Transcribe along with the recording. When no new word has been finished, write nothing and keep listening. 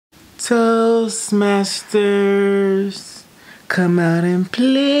Toastmasters, come out and play.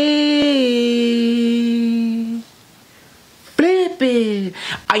 Flip it.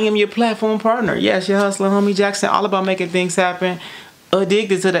 I am your platform partner. Yes, your hustler, homie Jackson. All about making things happen.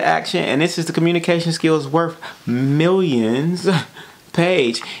 Addicted to the action. And this is the communication skills worth millions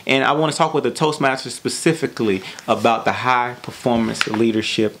page. And I want to talk with the Toastmasters specifically about the High Performance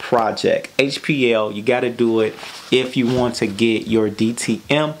Leadership Project. HPL, you got to do it if you want to get your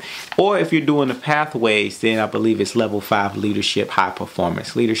DTM, or if you're doing the pathways, then I believe it's level 5 leadership, high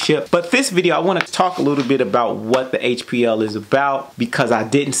performance leadership. But this video, I want to talk a little bit about what the HPL is about, because I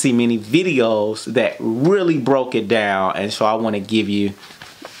didn't see many videos that really broke it down. And so I want to give you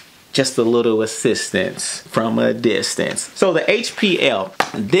just a little assistance from a distance. So the HPL,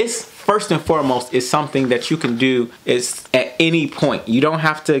 this first and foremost is something that you can do is at any point. You don't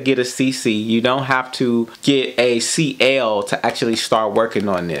have to get a CC. You don't have to get a CL to actually start working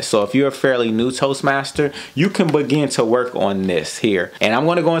on this. So if you're a fairly new Toastmaster, you can begin to work on this here. And I'm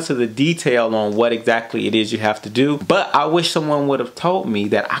going to go into the detail on what exactly it is you have to do. But I wish someone would have told me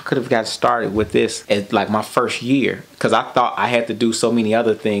that I could have got started with this at like my first year, because I thought I had to do so many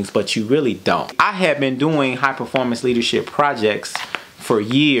other things, but you really don't. I have been doing high performance leadership projects for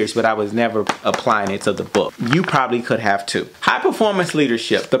years, but I was never applying it to the book. You probably could have too. High performance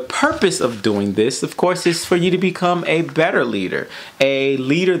leadership. The purpose of doing this, of course, is for you to become a better leader, a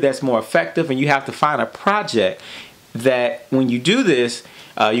leader that's more effective. And you have to find a project that when you do this,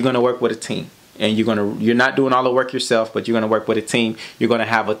 you're going to work with a team. And you're not doing all the work yourself, but you're going to work with a team. You're going to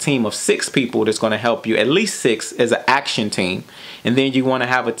have a team of 6 people that's going to help you, at least 6 as an action team. And then you want to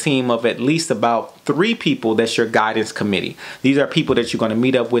have a team of at least about 3 people that's your guidance committee. These are people that you're going to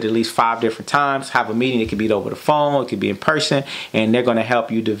meet up with at least 5 different times, have a meeting. It could be over the phone, it could be in person, and they're going to help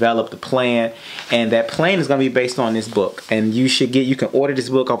you develop the plan. And that plan is going to be based on this book. And you can order this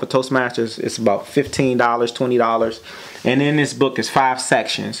book off of Toastmasters. It's about $15, $20. And in this book is 5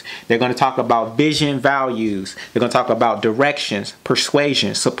 sections. They're going to talk about vision, values. They're going to talk about directions,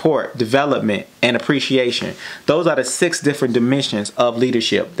 persuasion, support, development, and appreciation. Those are the 6 different dimensions of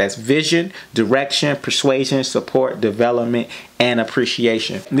leadership. That's vision, direction, persuasion, support, development, and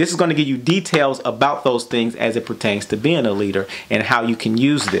appreciation. And this is going to give you details about those things as it pertains to being a leader and how you can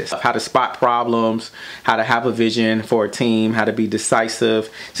use this. How to spot problems, how to have a vision for a team, how to be decisive.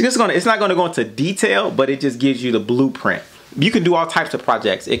 So it's not going to go into detail, but it just gives you the blueprint. You can do all types of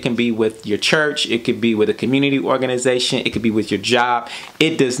projects. It can be with your church. It could be with a community organization. It could be with your job.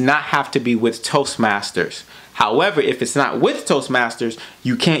 It does not have to be with Toastmasters. However, if it's not with Toastmasters,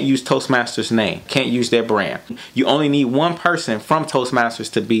 you can't use Toastmasters' name, can't use their brand. You only need one person from Toastmasters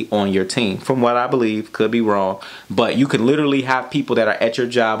to be on your team, from what I believe, could be wrong. But you can literally have people that are at your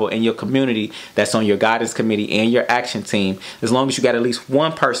job or in your community that's on your guidance committee and your action team. As long as you got at least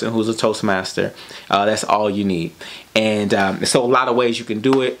one person who's a Toastmaster, that's all you need. And so a lot of ways you can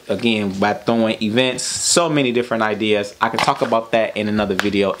do it, again, by throwing events, so many different ideas. I can talk about that in another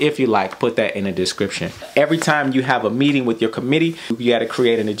video. If you like, put that in the description. Every time you have a meeting with your committee, you got to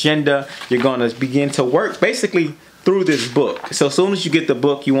create an agenda. You're going to begin to work basically through this book. So as soon as you get the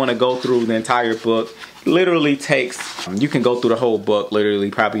book, you want to go through the entire book. Literally takes, you can go through the whole book literally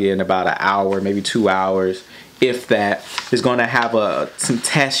probably in about an hour, maybe 2 hours. If that is going to have some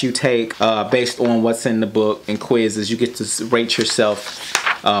tests you take based on what's in the book, and quizzes. You get to rate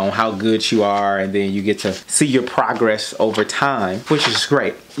yourself on how good you are, and then you get to see your progress over time, which is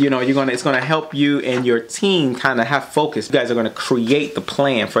great. You know, it's gonna help you and your team kind of have focus. You guys are gonna create the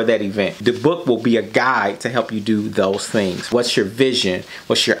plan for that event. The book will be a guide to help you do those things. What's your vision?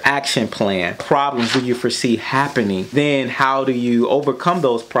 What's your action plan? Problems do you foresee happening? Then how do you overcome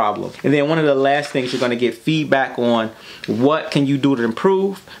those problems? And then one of the last things, you're gonna get feedback on what can you do to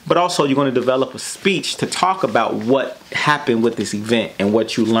improve, but also you're gonna develop a speech to talk about what happened with this event and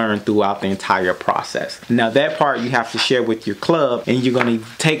what you learned throughout the entire process. Now that part you have to share with your club, and you're gonna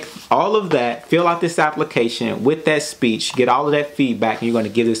take all of that, fill out this application with that speech, get all of that feedback, and you're going to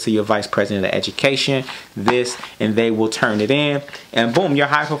give this to your vice president of education, and they will turn it in, and boom, your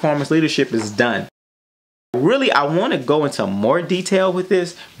high performance leadership is done. Really, I want to go into more detail with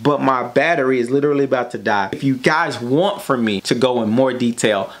this, but my battery is literally about to die. If you guys want for me to go in more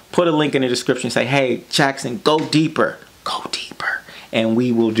detail, put a link in the description, say, hey, Jackson, go deeper. Go deeper. And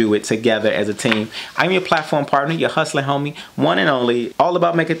we will do it together as a team. I'm your platform partner, your hustling homie, one and only, all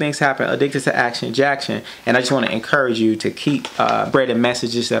about making things happen, addicted to action, Jackson. And I just want to encourage you to keep spreading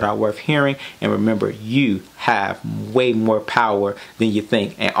messages that are worth hearing. And remember, you have way more power than you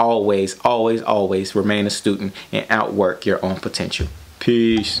think. And always, always, always remain a student and outwork your own potential.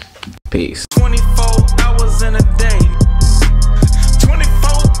 Peace. Peace. 24 hours in a day.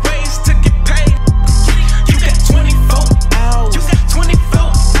 24 ways to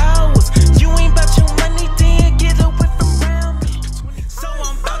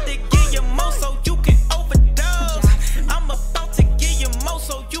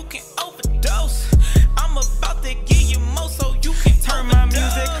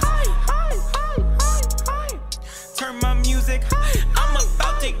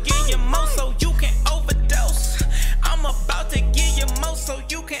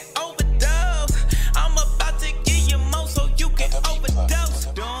You can open